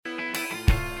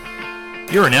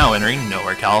You are now entering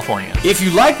Nowhere, California. If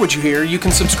you like what you hear, you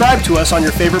can subscribe to us on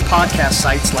your favorite podcast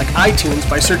sites like iTunes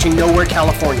by searching Nowhere,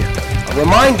 California. A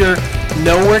reminder,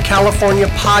 Nowhere, California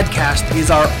podcast is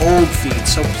our old feed,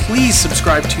 so please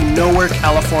subscribe to Nowhere,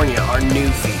 California, our new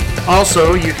feed.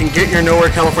 Also, you can get your Nowhere,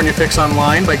 California fix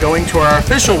online by going to our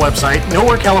official website,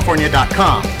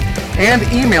 nowherecalifornia.com, and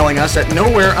emailing us at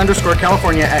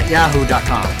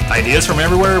nowhere_california@yahoo.com. Ideas from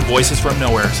everywhere, voices from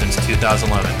nowhere since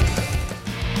 2011.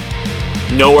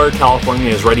 Nowhere, California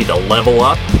is ready to level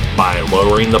up by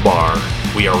lowering the bar.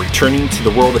 We are returning to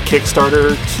the world of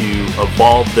Kickstarter to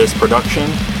evolve this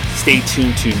production. Stay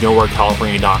tuned to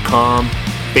nowherecalifornia.com,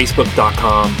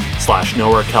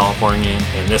 facebook.com/nowherecalifornia,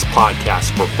 and this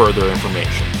podcast for further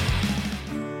information.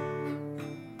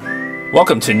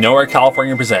 Welcome to Nowhere,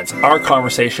 California Presents, our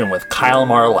conversation with Kyle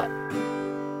Marlett.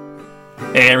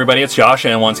 Hey everybody, it's Josh,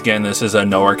 and once again, this is a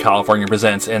Nowhere, California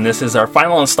Presents, and this is our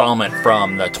final installment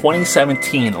from the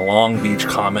 2017 Long Beach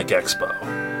Comic Expo.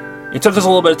 It took us a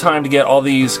little bit of time to get all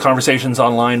these conversations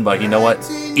online, but you know what?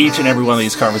 Each and every one of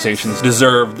these conversations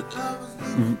deserved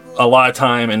a lot of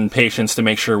time and patience to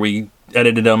make sure we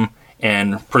edited them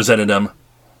and presented them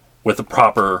with the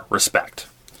proper respect.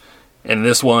 And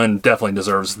this one definitely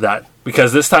deserves that,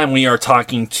 because this time we are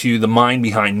talking to the mind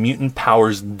behind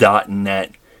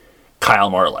MutantPowers.net, Kyle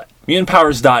Marlett.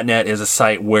 MutantPowers.net is a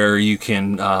site where you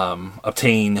can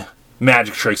obtain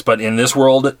magic tricks, but in this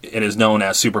world, it is known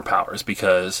as superpowers,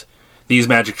 because these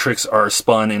magic tricks are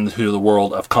spun into the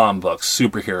world of comic books,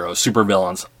 superheroes,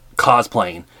 supervillains,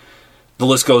 cosplaying. The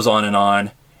list goes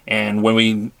on. And when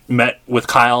we met with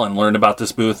Kyle and learned about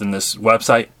this booth and this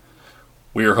website,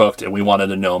 we were hooked and we wanted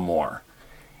to know more.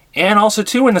 And also,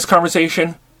 too, in this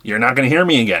conversation, you're not going to hear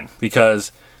me again,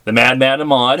 because the Madman of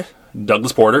Mod,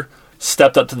 Douglas Porter,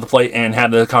 stepped up to the plate and had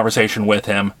the conversation with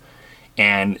him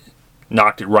and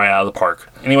knocked it right out of the park.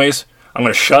 Anyways, I'm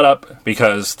going to shut up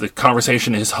because the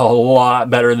conversation is a lot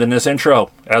better than this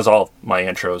intro, as all my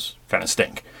intros kind of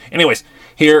stink. Anyways,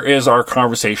 here is our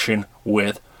conversation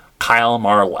with Kyle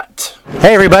Marlett.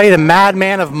 Hey everybody, the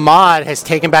Madman of Mod has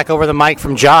taken back over the mic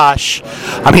from Josh.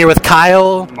 I'm here with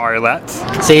Kyle Marlett.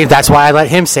 See, that's why I let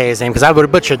him say his name, because I would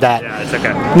have butchered that. Yeah, it's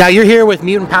okay. Now you're here with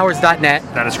MutantPowers.net.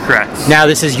 That is correct. Now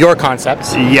this is your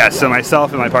concept. Yes, so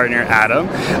myself and my partner Adam,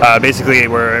 basically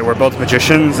we're both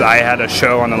magicians. I had a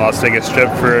show on the Las Vegas Strip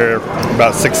for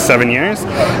about 6-7 years,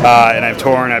 and I've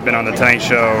been on the Tonight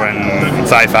Show and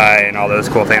Sci-Fi and all those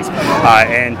cool things.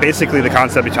 And basically the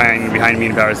concept behind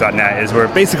MutantPowers.net is we're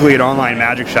basically an online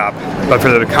magic shop, but for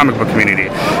the comic book community.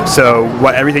 So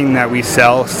everything that we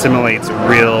sell simulates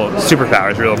real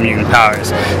superpowers, real mutant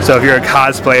powers. So if you're a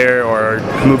cosplayer or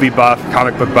movie buff,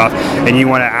 comic book buff, and you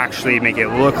want to actually make it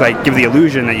look like, give the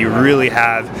illusion that you really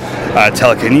have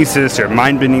telekinesis or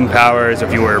mind-bending powers,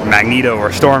 if you were Magneto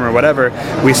or Storm or whatever,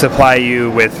 we supply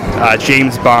you with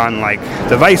James Bond-like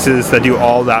devices that do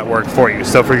all that work for you.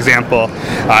 So for example,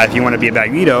 if you want to be a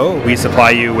Magneto, we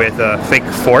supply you with a fake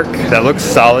fork that looks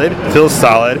solid, feels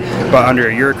solid, but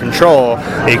under your control,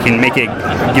 it can make it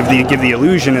give the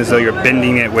illusion as though you're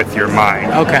bending it with your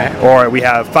mind. Okay. Or we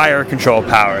have fire control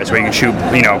powers where you can shoot,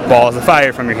 balls of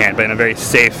fire from your hand, but in a very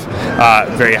safe,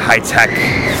 very high-tech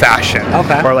fashion.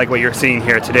 Okay. Or like what you're seeing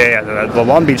here today at the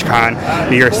Long Beach Con,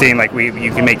 you're seeing like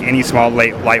you can make any small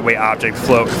lightweight object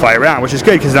fly around, which is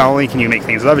good because not only can you make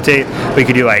things levitate, but you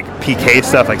can do like PK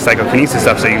stuff, like psychokinesis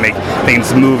stuff, so you make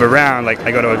things move around. Like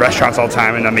I go to restaurants all the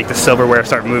time and I make the silverware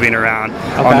start moving around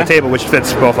on the table, which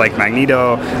fits both like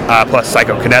Magneto plus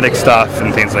psychokinetic stuff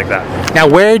and things like that. Now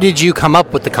where did you come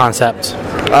up with the concept?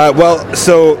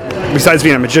 So besides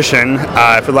being a magician,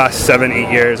 for the last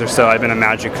 7-8 years or so, I've been a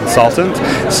magic consultant.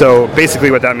 So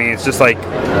basically what that means, just like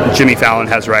Jimmy Fallon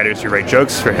has writers who write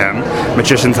jokes for him,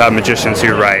 magicians have magicians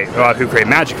who create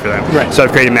magic for them. Right. So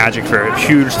I've created magic for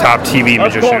huge top TV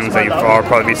magicians that you've all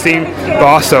probably seen, but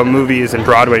also movies and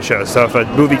Broadway shows. So if a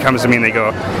movie comes to me and they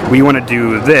go, we want to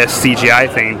do this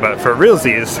CGI thing, but for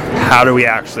realsies, how do we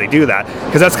actually do that?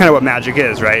 Because that's kind of what magic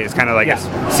is, right? It's kind of like it's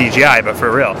CGI, but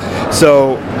for real.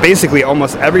 So basically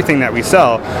almost everything that we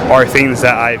sell are things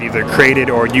that I've either created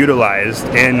or utilized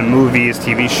in movies,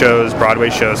 TV shows, Broadway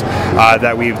shows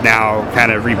that we've now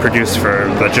kind of reproduced for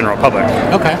the general public.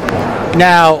 Okay.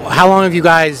 Now, how long have you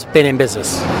guys been in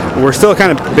business? We're still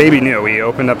kind of baby new. We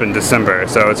opened up in December,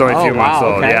 so it's only a few months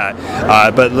old. Okay.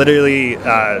 Yeah, but literally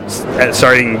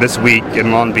starting this week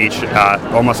in Long Beach,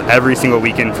 almost every single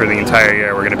weekend for the entire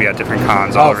year, we're going to be at different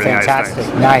cons all over the United States.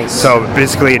 Nice. So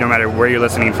basically, no matter where you're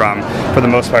listening from, for the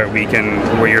most part, we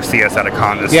can where you'll see us at a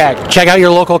con. Yeah, check out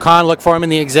your local con. Look for them in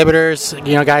the exhibitors.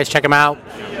 Guys, check them out.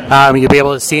 You'll be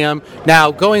able to see them.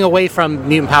 Now, going away from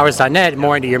mutantpowers.net,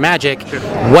 more into your magic,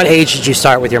 what age did you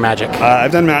start with your magic?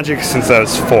 I've done magic since I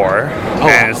was 4,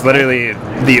 and it's literally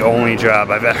the only job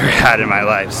I've ever had in my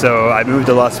life. So I moved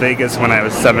to Las Vegas when I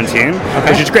was 17,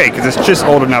 which is great because it's just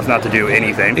old enough not to do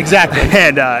anything. Exactly.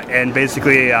 And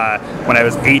basically, when I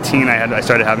was 18, I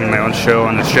started having my own show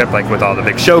on the Strip, like with all the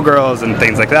big showgirls and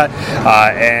things like that.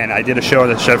 And I did a show on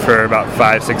the Strip for about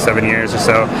 5, 6, 7 years or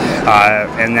so.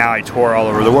 And now I tour all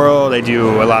over the world. I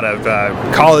do a lot of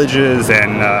colleges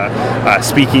and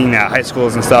speaking at high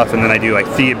schools and stuff. And then I do like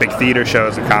big theater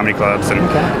shows and comedy clubs and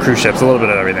cruise ships, a little bit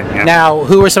of everything. Yeah. Now,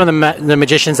 who were some of the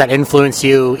magicians that influenced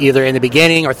you either in the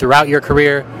beginning or throughout your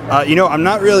career? I'm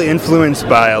not really influenced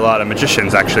by a lot of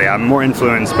magicians, actually. I'm more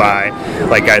influenced by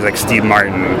like guys like Steve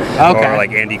Martin or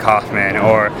like Andy Kaufman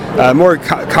or more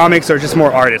comics or just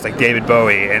more artists like David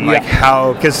Bowie and like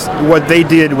how, because what they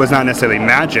did was not necessarily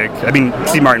magic. I mean,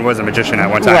 Steve Martin was a magician at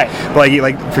one time, but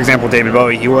like for example, David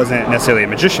Bowie, he wasn't necessarily a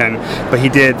magician, but he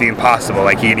did the impossible.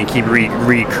 Like he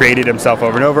recreated himself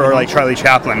over and over. Or like Charlie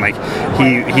Chaplin, like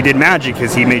he did magic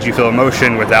because he made you feel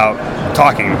emotion without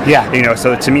talking. Yeah.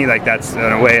 So to me, like that's in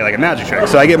a way like a magic trick.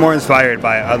 So I get more inspired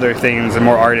by other things and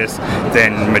more artists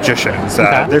than magicians.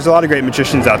 There's a lot of great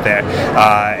magicians out there,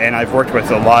 and I've worked with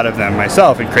a lot of them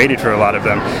myself and created for a lot of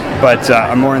them. But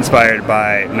I'm more inspired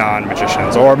by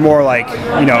non-magicians or more like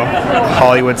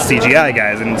Hollywood CGI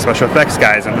guys and special effects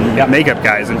guys and makeup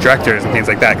guys and directors and things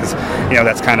like that. Because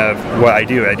that's kind of what I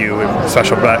do. I do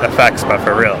special effects, but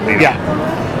for real.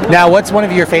 Yeah. Now, what's one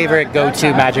of your favorite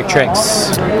go-to magic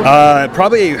tricks?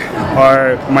 Probably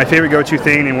my favorite go-to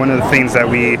thing, and one of the things that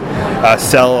we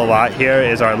sell a lot here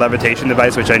is our levitation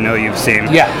device, which I know you've seen.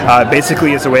 Yeah.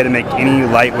 Basically, it's a way to make any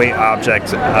lightweight object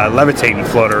levitate and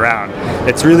float around.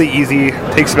 It's really easy.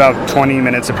 It takes about 20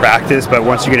 minutes of practice, but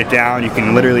once you get it down, you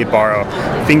can literally borrow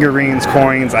finger rings,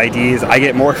 coins, IDs. I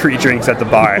get more free drinks at the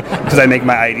bar because I make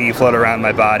my ID float around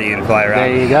my body and fly around.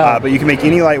 There you go. But you can make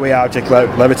any lightweight object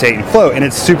levitate and float, and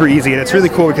it's super easy, and it's really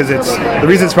cool because the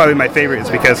reason it's probably my favorite is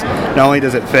because not only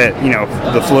does it fit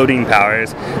the floating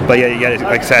powers, but you get,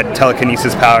 like I said,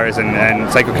 telekinesis powers and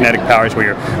psychokinetic powers where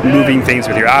you're moving things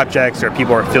with your objects, or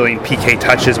people are feeling PK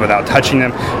touches without touching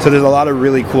them. So there's a lot of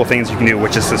really cool things you can do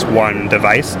with just this one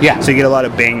device. Yeah. So you get a lot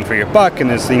of bang for your buck, and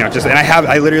there's and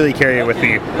I literally carry it with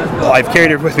me. I've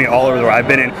carried it with me all over the world. I've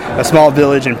been in a small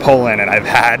village in Poland and I've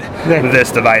had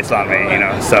this device on me.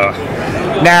 So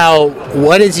now,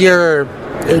 what is your?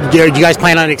 Do you guys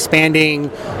plan on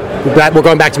expanding? We're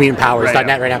going back to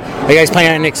mutantpowers.net right now. Are you guys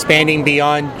planning on expanding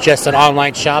beyond just an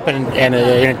online shop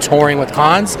and touring with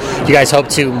cons? Do you guys hope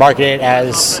to market it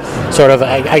as sort of,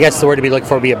 I guess the word to be looking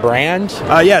for would be a brand?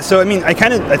 Yeah, so I mean, I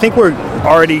think we're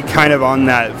already kind of on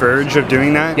that verge of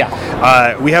doing that.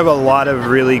 Yeah. We have a lot of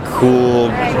really cool,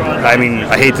 I mean,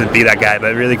 I hate to be that guy,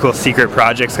 but really cool secret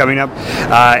projects coming up.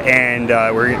 And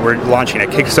we're launching a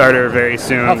Kickstarter very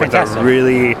soon with a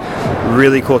really,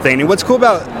 really cool thing. And what's cool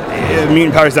about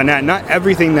mutantpowers.net, not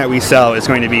everything that we sell is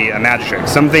going to be a magic trick.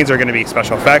 Some things are going to be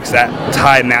special effects that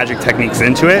tie magic techniques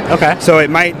into it. Okay. So it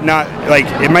might not,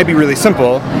 it might be really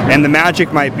simple, and the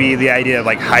magic might be the idea of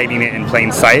hiding it in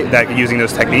plain sight, that using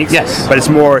those techniques. Yes. But it's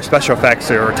more special effects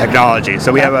or technology.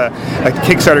 So we have a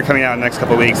Kickstarter coming out in the next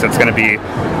couple of weeks that's going to be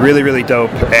really, really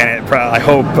dope, and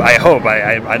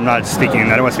I'm not speaking,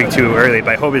 I don't want to speak too early, but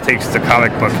I hope it takes the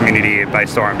comic book community by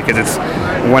storm, because it's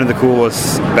one of the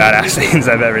coolest badass things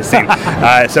I've ever seen.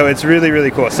 So it's really,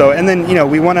 really cool. So, and then,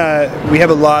 we have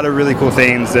a lot of really cool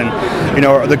things, and,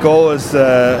 the goal is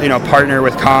to, partner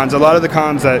with cons. A lot of the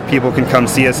cons that people can come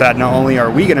see us at, not only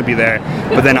are we going to be there,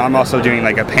 but then I'm also doing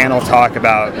a panel talk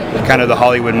about kind of the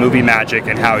Hollywood movie magic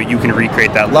and how you can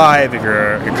recreate that live if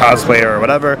you're a cosplayer or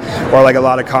whatever. Or a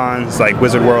lot of cons like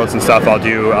Wizard Worlds and stuff, I'll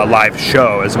do a live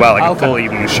show as well, a full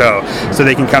evening show, so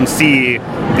they can come see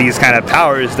these kind of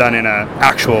powers done in an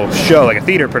actual show, like a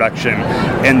theater production,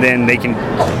 and then they can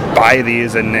buy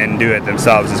these and do it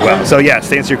themselves as well. So yes,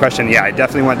 to answer your question, yeah, I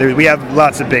definitely want. We have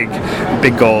lots of big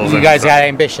goals. You guys got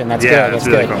ambition. That's good. That's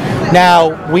really good. Cool.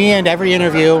 Now, we end every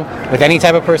interview with any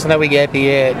type of person that we get, be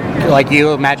it like you,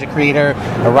 a magic creator,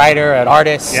 a writer, an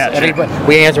artist. Yeah, sure.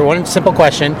 We answer one simple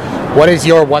question: what is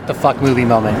your what the fuck movie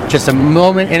moment? Just a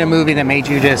moment in a movie that made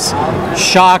you just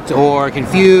shocked or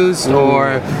confused,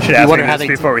 or should ask me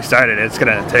this before we started. It's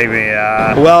gonna take me.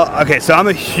 Well, okay, so I'm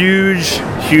a huge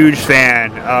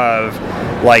fan of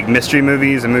like mystery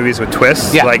movies and movies with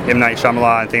twists, like M. Night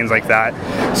Shyamalan and things like that.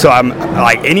 So I'm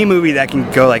like, any movie that can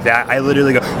go like that, I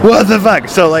literally go, what the fuck?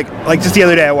 So like just the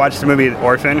other day I watched the movie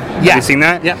Orphan. Have you seen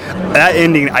that? Yeah. That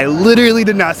ending, I literally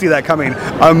did not see that coming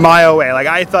a mile away. Like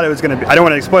I thought it was going to be, I don't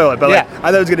want to spoil it, but like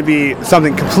I thought it was going to be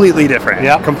something completely different.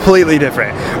 Completely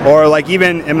different. Or like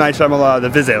even M. Night Shyamalan, The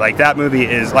Visit, like that movie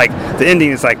is like, the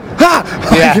ending is like,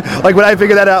 like when I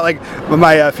figure that out, like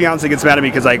my fiance gets mad at me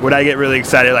because like when I get really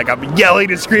excited, like I'm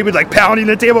yelling and screaming, like pounding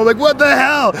the table, like what the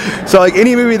hell? So like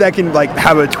any movie that can like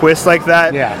have a twist like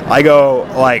that, I go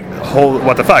like,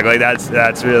 what the fuck? Like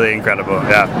that's really incredible.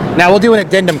 Now we'll do an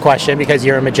addendum question because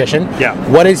you're a magician.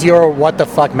 What is your what the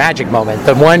fuck magic moment?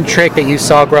 The one trick that you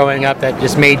saw growing up that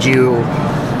just made you,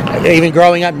 even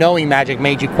growing up knowing magic,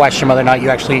 made you question whether or not you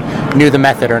actually knew the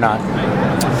method or not?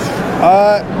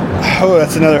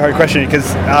 That's another hard question because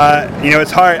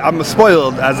it's hard. I'm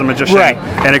spoiled as a magician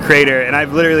and a creator, and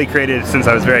I've literally created since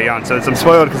I was very young. So I'm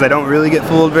spoiled because I don't really get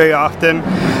fooled very often.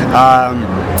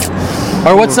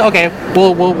 Or what's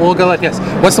we'll go like this.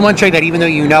 What's the one trick that even though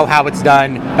you know how it's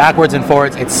done backwards and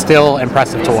forwards, it's still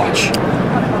impressive to watch?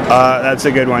 That's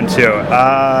a good one too.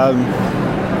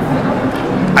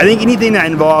 I think anything that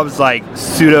involves like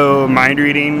pseudo mind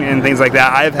reading and things like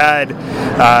that. I've had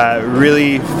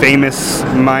really famous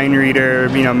mind reader,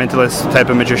 mentalist type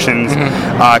of magicians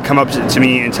come up to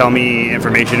me and tell me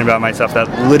information about myself that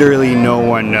literally no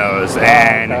one knows,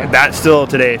 and that still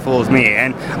today fools me.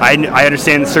 And I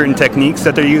understand certain techniques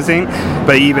that they're using,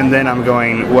 but even then I'm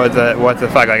going, what the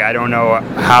fuck? Like I don't know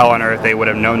how on earth they would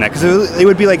have known that, because it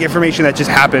would be like information that just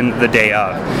happened the day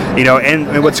of,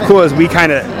 And what's cool is we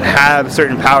kind of have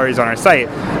certain powers on our site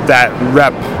that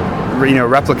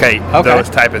replicate those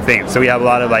type of things. So we have a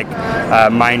lot of like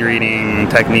mind reading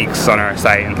techniques on our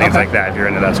site and things like that, if you're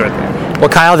into that sort of thing. Well,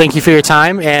 Kyle, thank you for your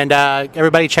time, and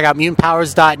everybody check out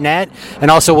mutantpowers.net,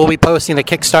 and also we'll be posting the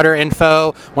Kickstarter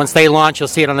info. Once they launch, you'll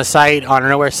see it on the site, on our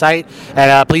Nowhere site,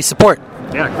 and please support.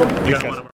 Yeah, cool.